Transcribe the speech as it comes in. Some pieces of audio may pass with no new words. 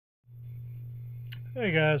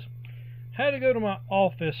Hey guys, had to go to my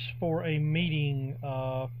office for a meeting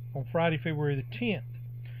on Friday, February the 10th.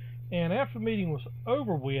 And after the meeting was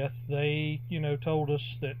over with, they, told us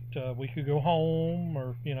that we could go home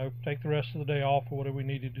or, take the rest of the day off or whatever we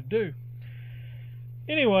needed to do.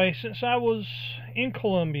 Anyway, since I was in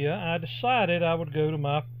Columbia, I decided I would go to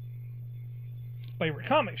my favorite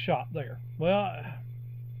comic shop there. Well,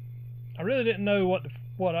 I really didn't know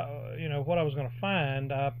what I was going to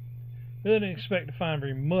find. I really didn't expect to find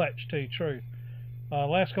very much, to tell you the truth.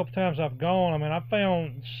 Last couple times I've gone, I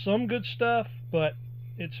found some good stuff, but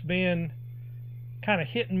it's been kind of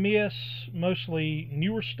hit and miss, mostly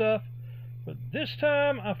newer stuff. But this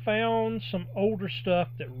time I found some older stuff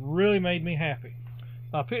that really made me happy.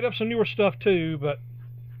 I picked up some newer stuff too, but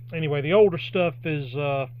anyway, the older stuff is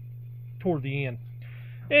toward the end.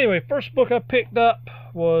 Anyway, first book I picked up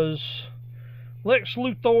was Lex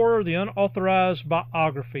Luthor, the Unauthorized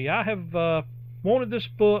Biography. I have wanted this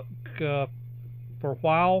book for a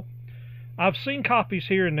while. I've seen copies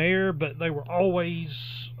here and there, but they were always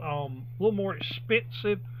a little more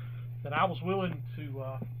expensive than I was willing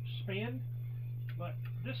to spend. But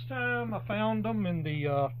this time I found them in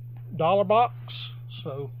the dollar box,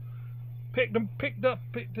 so picked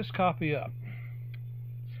this copy up.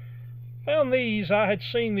 Found these. I had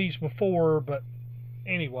seen these before, but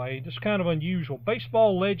anyway, just kind of unusual.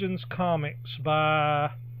 Baseball Legends comics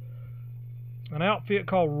by an outfit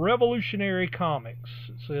called Revolutionary Comics.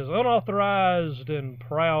 It says unauthorized and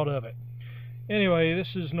proud of it. Anyway,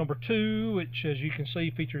 this is number 2, which, as you can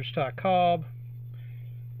see, features Ty Cobb.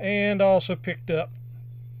 And I also picked up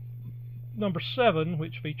number 7,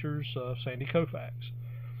 which features Sandy Koufax.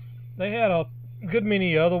 They had a good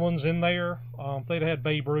many other ones in there. If they'd had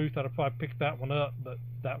Babe Ruth, I'd have probably picked that one up, but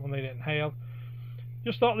that one they didn't have.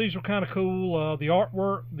 Just thought these were kind of cool. The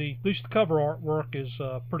artwork, at least the cover artwork, is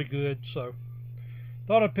pretty good, so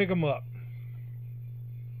thought I'd pick them up.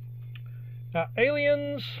 Now,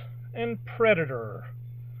 Aliens and Predator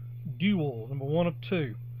Duel, number 1 of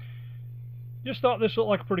 2. Just thought this looked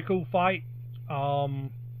like a pretty cool fight. I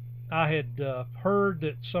had heard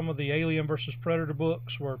that some of the Alien versus Predator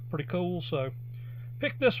books were pretty cool, so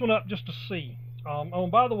picked this one up just to see. Oh,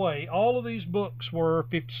 and by the way, all of these books were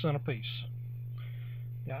 50 cents a piece.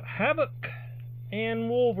 Got Havoc and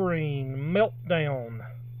Wolverine Meltdown,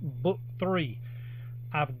 book 3.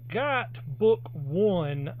 I've got book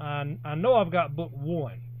 1. I know I've got book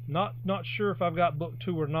 1. Not sure if I've got book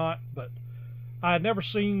 2 or not, but I had never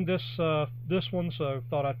seen this one, so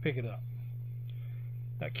thought I'd pick it up.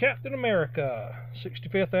 Now, Captain America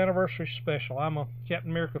 65th Anniversary Special. I'm a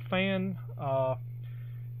Captain America fan.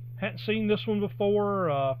 Hadn't seen this one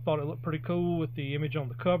before. Thought it looked pretty cool with the image on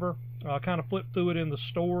the cover. I kind of flipped through it in the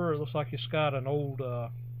store. It looks like it's got an old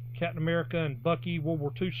Captain America and Bucky World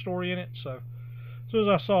War II story in it. So as soon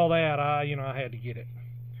as I saw that, I had to get it.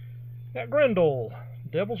 Got Grendel,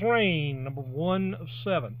 Devil's Reign, number 1 of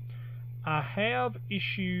 7. I have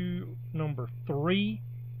issue number 3.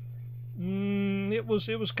 It was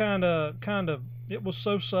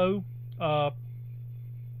so-so. Thought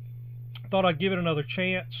I'd give it another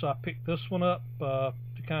chance. I picked this one up to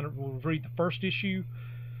kind of read the first issue.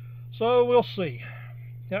 So we'll see.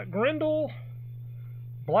 Got Grendel,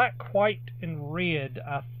 Black, White, and Red.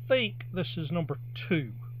 I think this is number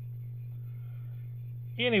 2.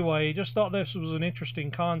 Anyway, just thought this was an interesting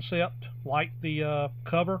concept. Liked the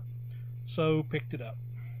cover, so picked it up.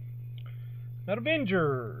 Got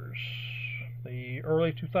Avengers, the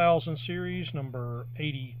early 2000 series, number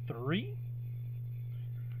 83.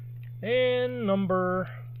 And number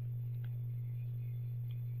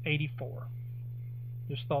 84.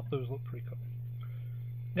 Just thought those looked pretty cool.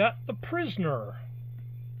 Got The Prisoner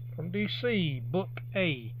from DC, Book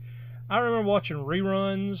A. I remember watching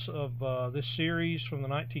reruns of this series from the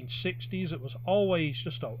 1960s. It was always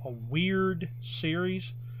just a weird series.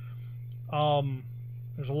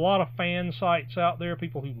 There's a lot of fan sites out there,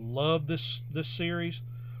 people who love this series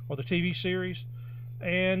or the TV series,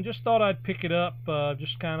 and just thought I'd pick it up,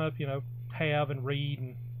 just kind of have and read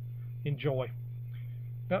and enjoy.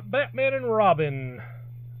 Got Batman and Robin,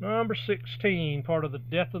 number 16, part of the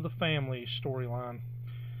Death of the Family storyline.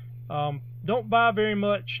 Don't buy very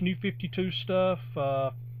much New 52 stuff,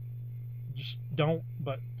 just don't,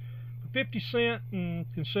 but for 50 cents, and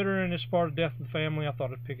considering it's part of Death of the Family, I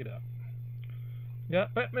thought I'd pick it up.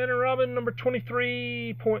 Got Batman and Robin number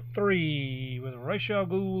 23.3 with Ra's al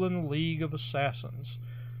Ghul and the League of Assassins.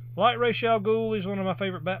 Like Ra's al Ghul, he's one of my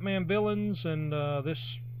favorite Batman villains, and this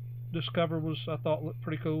cover I thought looked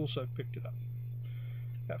pretty cool, so picked it up.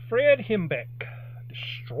 Got Fred Hembeck,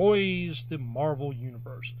 Destroys the Marvel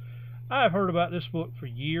Universe. I've heard about this book for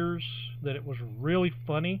years, that it was really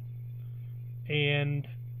funny, and,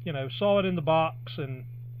 saw it in the box, and,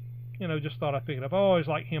 just thought I'd pick it up. I always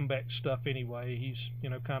like Hembeck's stuff anyway. He's,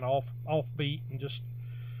 kind of offbeat, and just,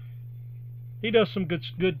 he does some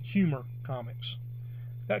good humor comics.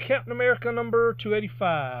 Got Captain America number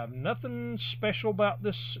 285. Nothing special about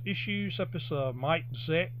this issue, except it's a Mike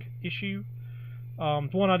Zeck issue.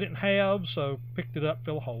 It's one I didn't have, so picked it up,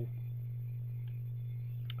 fill a hole.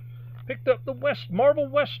 Picked up the Marvel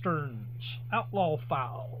Westerns, Outlaw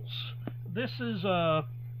Files. This is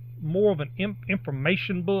more of an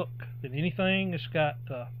information book than anything. It's got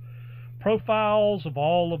profiles of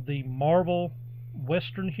all of the Marvel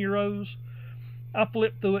Western heroes. I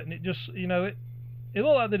flipped through it, and it just, it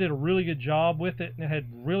looked like they did a really good job with it, and it had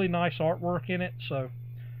really nice artwork in it, so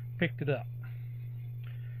picked it up.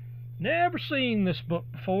 Never seen this book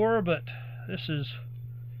before, but this is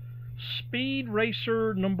Speed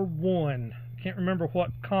Racer number 1. Can't remember what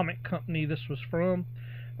comic company this was from.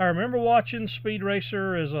 I remember watching Speed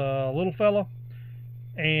Racer as a little fella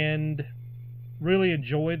and really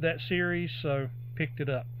enjoyed that series, so picked it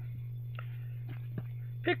up.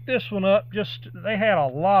 Picked this one up, they had a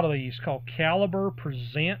lot of these called Caliber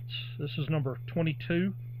Presents. This is number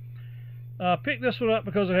 22. Picked this one up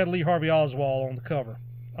because it had Lee Harvey Oswald on the cover.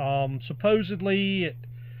 Supposedly it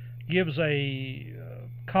gives a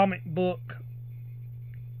comic book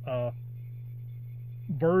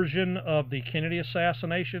version of the Kennedy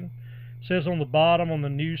assassination. It says on the bottom on the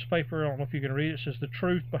newspaper, I don't know if you can read it, it says the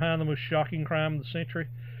truth behind the most shocking crime of the century.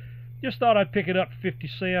 Just thought I'd pick it up for 50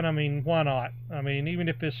 cents. I mean, why not? I mean, even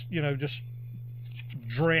if it's, just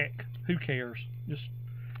dreck, who cares? Just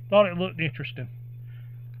thought it looked interesting.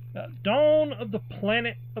 Dawn of the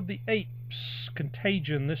Planet of the Apes,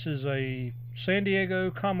 Contagion. This is a San Diego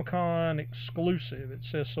Comic-Con exclusive. It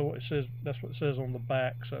says so. It says that's what it says on the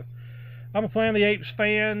back. So I'm a Planet of the Apes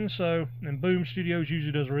fan. So, and Boom Studios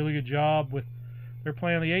usually does a really good job with their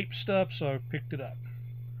Planet of the Apes stuff. So picked it up.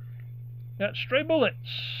 Got Stray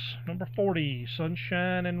Bullets, number 40,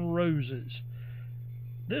 Sunshine and Roses.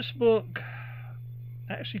 This book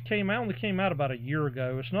actually only came out about a year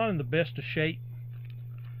ago. It's not in the best of shape,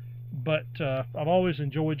 but I've always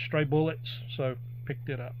enjoyed Stray Bullets, so picked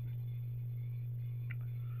it up.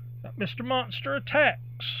 Got Mr. Monster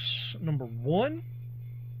Attacks, number 1.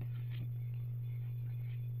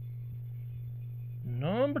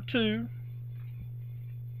 Number 2.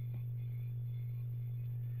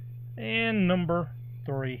 And number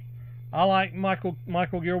 3. I like Michael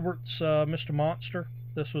Gilbert's Mr. Monster.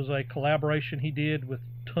 This was a collaboration he did with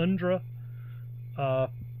Tundra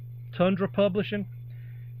Publishing.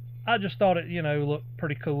 I just thought it, looked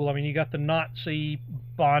pretty cool. I mean, you got the Nazi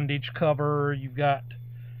bondage cover, you've got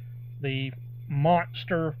the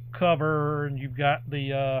monster cover, and you've got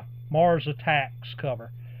the Mars Attacks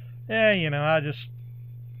cover. Yeah, I just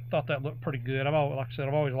thought that looked pretty good. Like I said,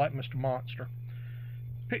 I've always liked Mr. Monster.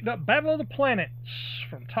 Picked up Battle of the Planets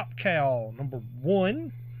from Top Cow, number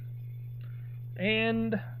 1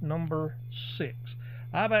 and number 6.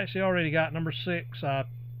 I've actually already got number 6. I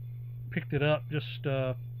picked it up just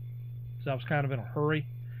because I was kind of in a hurry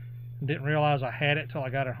and didn't realize I had it till I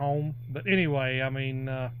got it home. But anyway, I mean,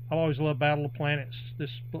 I've always loved Battle of the Planets.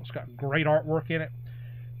 This book's got great artwork in it,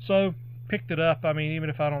 so picked it up. I mean, even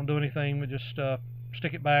if I don't do anything, but just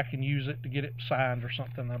stick it back and use it to get it signed or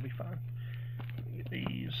something, that'll be fine.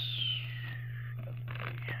 These.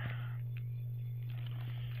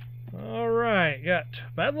 Alright, got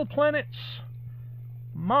Battle of Planets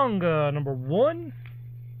manga number 1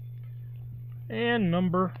 and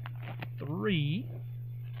number 3.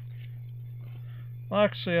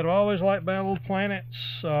 Like I said, I've always liked Battle of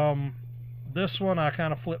Planets. This one I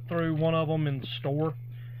kind of flipped through one of them in the store.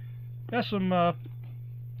 Got some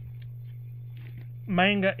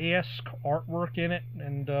manga-esque artwork in it,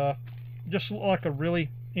 and just looked like a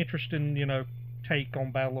really interesting, take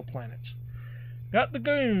on Battle of Planets. Got the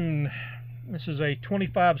Goon. This is a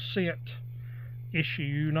 25-cent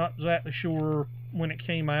issue. Not exactly sure when it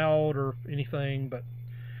came out or anything, but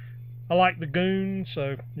I like the Goon,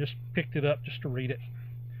 so just picked it up just to read it.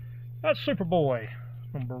 Got Superboy,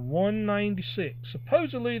 number 196.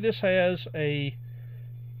 Supposedly this has a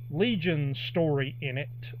Legion story in it,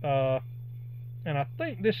 and I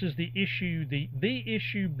think this is the issue, the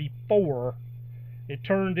issue before it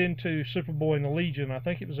turned into Superboy and the Legion. I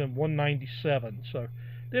think it was in 197, so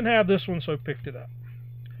didn't have this one, so picked it up.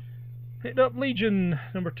 Picked up Legion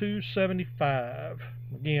number 275.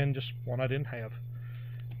 Again, just one I didn't have.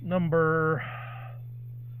 Number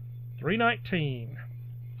 319.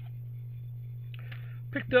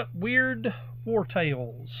 Picked up Weird War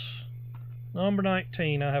Tales Number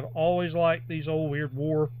 19. I have always liked these old weird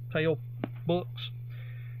war tale books.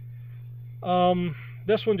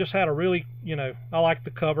 This one just had a really, I like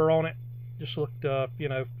the cover on it. Just looked,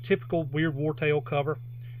 typical weird war tale cover.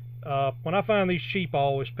 When I find these cheap, I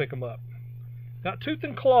always pick them up. Got Tooth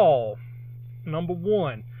and Claw, number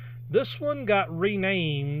 1. This one got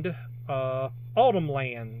renamed Autumn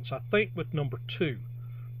Lands, I think, with number 2.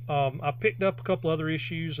 I picked up a couple other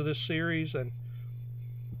issues of this series, and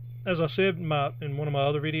as I said in one of my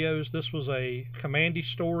other videos, this was a Kamandi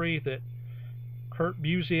story that Kurt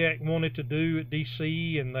Busiek wanted to do at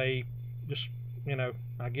DC, and they just,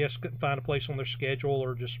 I guess couldn't find a place on their schedule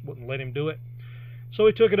or just wouldn't let him do it. So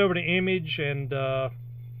he took it over to Image and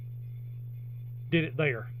did it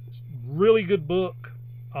there. It's a really good book.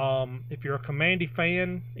 If you're a Kamandi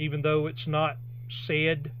fan, even though it's not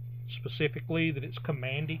said specifically that it's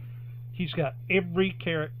Kamandi, he's got every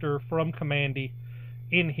character from Kamandi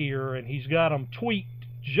in here, and he's got them tweaked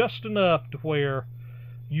just enough to where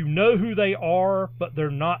you know who they are, but they're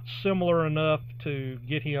not similar enough to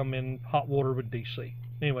get him in hot water with DC.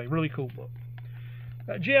 Anyway, really cool book.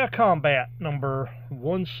 GI Combat, number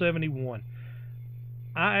 171.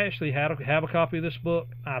 I actually have a copy of this book.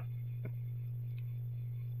 I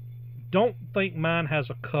don't think mine has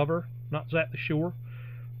a cover, not exactly sure.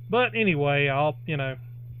 But anyway,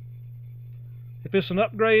 if it's an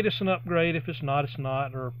upgrade, it's an upgrade. If it's not, it's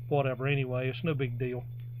not, or whatever. Anyway, it's no big deal.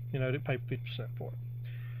 Didn't pay 50% for it.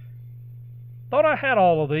 Thought I had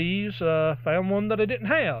all of these. Found one that I didn't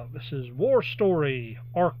have. This is War Story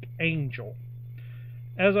Archangel.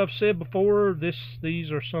 As I've said before,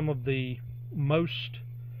 these are some of the most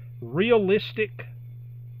realistic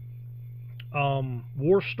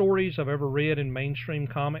war stories I've ever read in mainstream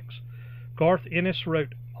comics. Garth Ennis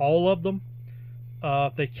wrote all of them.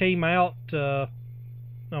 They came out, this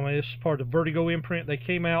is part of the Vertigo imprint. They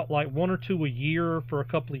came out like 1 or 2 a year for a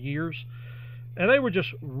couple of years. And they were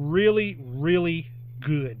just really, really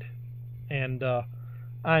good. And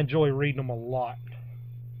I enjoy reading them a lot.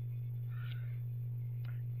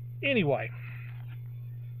 Anyway,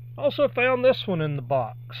 also found this one in the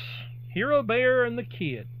box. Hero Bear and the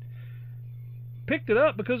Kid. Picked it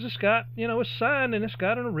up because it's got, it's signed, and it's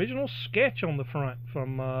got an original sketch on the front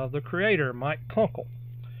from the creator, Mike Kunkel.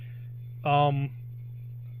 For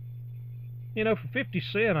 50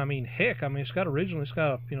 cents, heck, it's got original, it's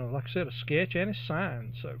got a, like I said, a sketch, and it's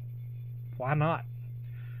signed, so why not?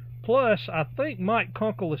 Plus, I think Mike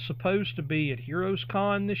Kunkel is supposed to be at Heroes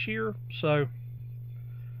Con this year, so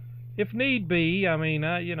if need be, I don't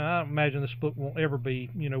imagine this book won't ever be,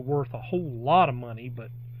 worth a whole lot of money, but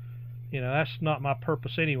that's not my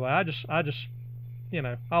purpose anyway. I just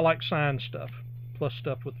I like signed stuff, plus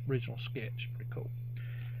stuff with original sketch. Pretty cool.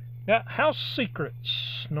 Got House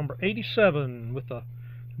Secrets, number 87, with a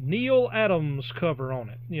Neal Adams cover on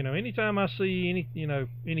it. Anytime I see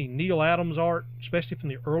any Neal Adams art, especially from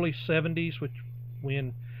the early 70s,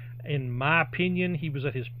 when, in my opinion, he was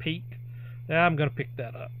at his peak, I'm going to pick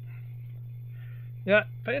that up. Got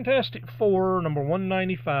Fantastic Four, number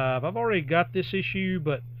 195. I've already got this issue,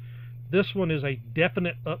 but this one is a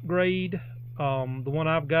definite upgrade. The one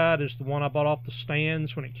I've got is the one I bought off the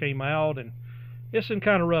stands when it came out, and it's in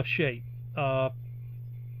kind of rough shape. So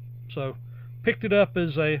picked it up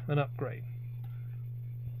as an upgrade.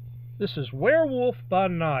 This is Werewolf by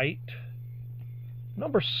Night,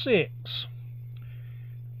 number 6.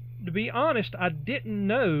 To be honest, I didn't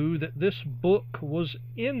know that this book was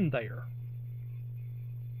in there.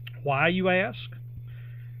 Why, you ask?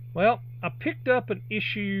 Well, I picked up an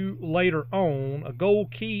issue later on, a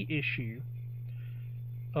Gold Key issue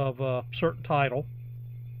of a certain title,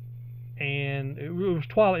 and it was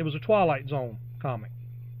a Twilight Zone comic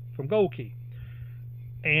from Gold Key,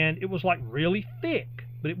 and it was like really thick,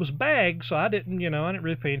 but it was bagged, so I didn't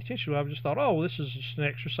really pay attention to it. I just thought, oh, this is just an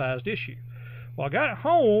extra-sized issue. Well, I got it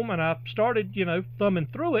home and I started, thumbing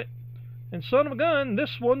through it, and son of a gun,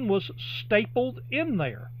 this one was stapled in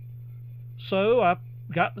there. So I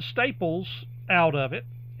got the staples out of it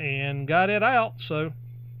and got it out, so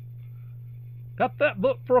got that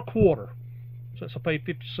book for $0.25, since I paid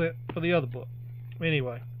 50 cents for the other book.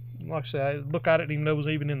 Anyway, like I said, the book I didn't even know was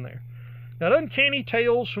even in there. Now, Uncanny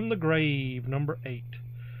Tales from the Grave, number 8.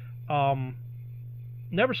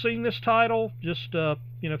 Never seen this title, just thought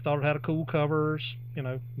it had a cool cover,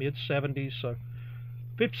 mid-70s, so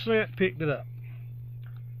 50 cents, picked it up.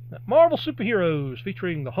 Marvel Superheroes,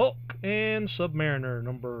 featuring the Hulk and Submariner,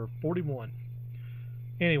 number 41.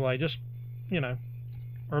 Anyway, just,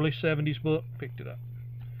 early 70s book, picked it up.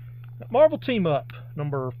 Marvel Team Up,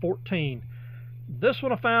 number 14. This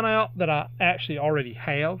one I found out that I actually already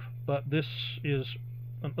have, but this is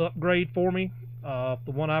an upgrade for me. The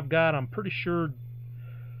one I've got, I'm pretty sure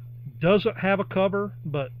doesn't have a cover,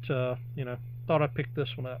 but you know, thought I'd pick this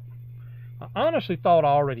one up. I honestly thought I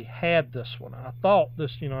already had this one. I thought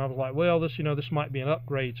this, you know, I was like, well, this, you know, this might be an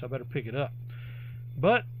upgrade, so I better pick it up.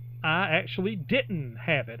 But I actually didn't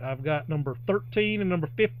have it. I've got number 13 and number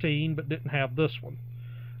 15, but didn't have this one.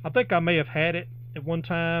 I think I may have had it at one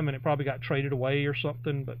time, and it probably got traded away or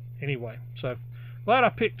something. But anyway, so glad I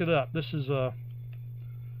picked it up. This is well,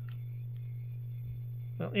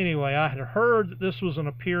 anyway, I had heard that this was an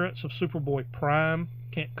appearance of Superboy Prime.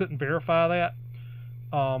 Couldn't verify that.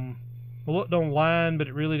 I looked online, but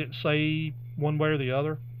it really didn't say one way or the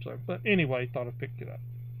other. So, but anyway, thought I picked it up.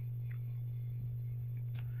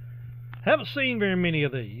 Haven't seen very many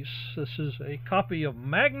of these. This is a copy of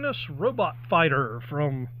Magnus Robot Fighter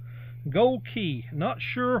from Gold Key. Not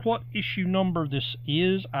sure what issue number this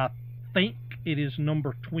is. I think it is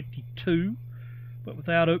number 22, but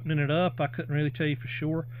without opening it up, I couldn't really tell you for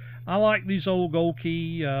sure. I like these old Gold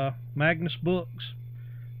Key Magnus books.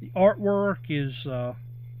 The artwork is,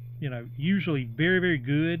 you know, usually very, very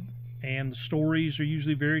good, and the stories are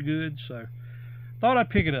usually very good, so thought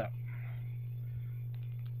I'd pick it up.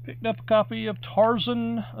 Picked up a copy of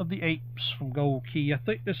Tarzan of the Apes from Gold Key. I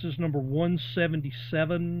think this is number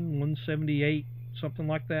 177, 178, something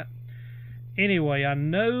like that. Anyway, I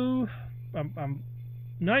know, I'm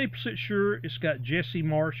 90% sure it's got Jesse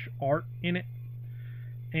Marsh art in it.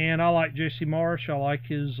 And I like Jesse Marsh. I like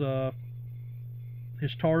his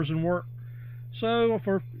Tarzan work. So,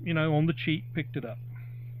 for, you know, on the cheap, picked it up.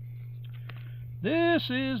 This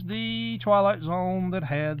is the Twilight Zone that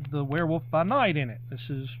had the Werewolf by Night in it. This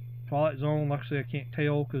is Twilight Zone. Like I said, I can't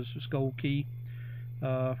tell because it's Gold Key.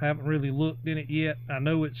 Haven't really looked in it yet. I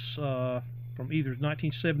know it's from either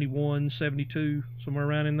 1971, 72, somewhere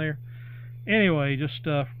around in there. Anyway, just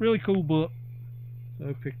a really cool book.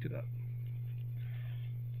 So picked it up.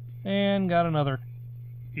 And got another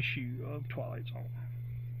issue of Twilight Zone.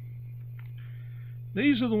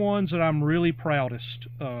 These are the ones that I'm really proudest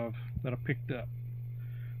of that I picked up.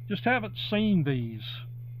 Just haven't seen these,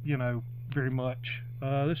 you know, very much.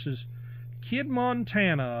 This is Kid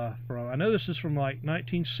Montana from, I know this is from like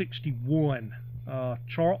 1961.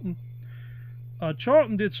 Charlton.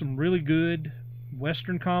 Charlton did some really good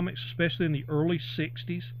Western comics, especially in the early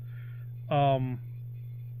 60s. I'm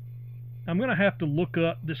gonna have to look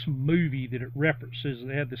up this movie that it references.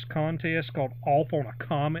 They had this contest called Off on a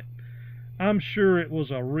Comet. I'm sure it was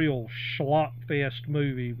a real schlock-fest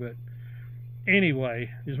movie, but anyway,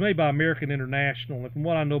 it was made by American International, and from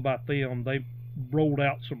what I know about them, they rolled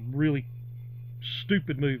out some really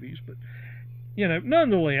stupid movies, but, you know,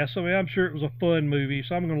 nonetheless, I mean, I'm sure it was a fun movie,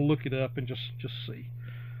 so I'm going to look it up and just see.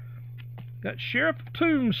 Got Sheriff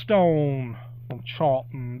Tombstone from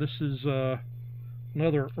Charlton. This is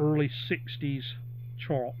another early 60s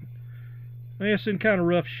Charlton. I mean, it's in kind of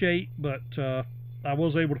rough shape, but I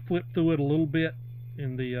was able to flip through it a little bit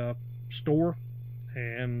in the store,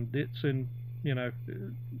 and it's in, you know,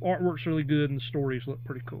 artwork's really good and the stories look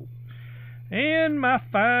pretty cool. And my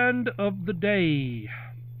find of the day.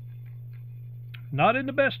 Not in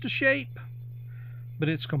the best of shape, but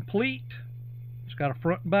it's complete. It's got a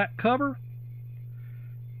front and back cover.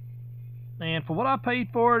 And for what I paid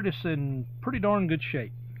for it, it's in pretty darn good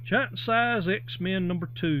shape. Giant Size X-Men number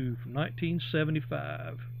 2 from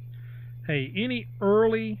 1975. Hey, any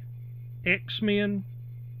early X-Men,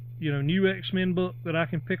 you know, new X-Men book that I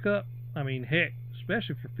can pick up, I mean, heck,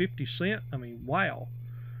 especially for 50 cents, I mean, wow.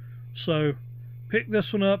 So, picked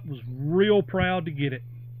this one up, was real proud to get it.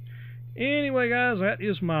 Anyway, guys, that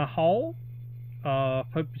is my haul.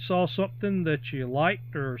 Hope you saw something that you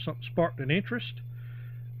liked or something sparked an interest.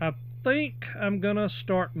 I think I'm gonna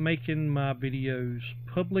start making my videos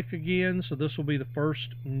public again, so this will be the first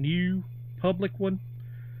new public one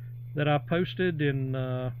that I posted in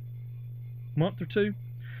a month or two.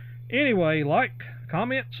 Anyway, like,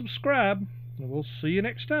 comment, subscribe, and we'll see you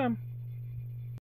next time.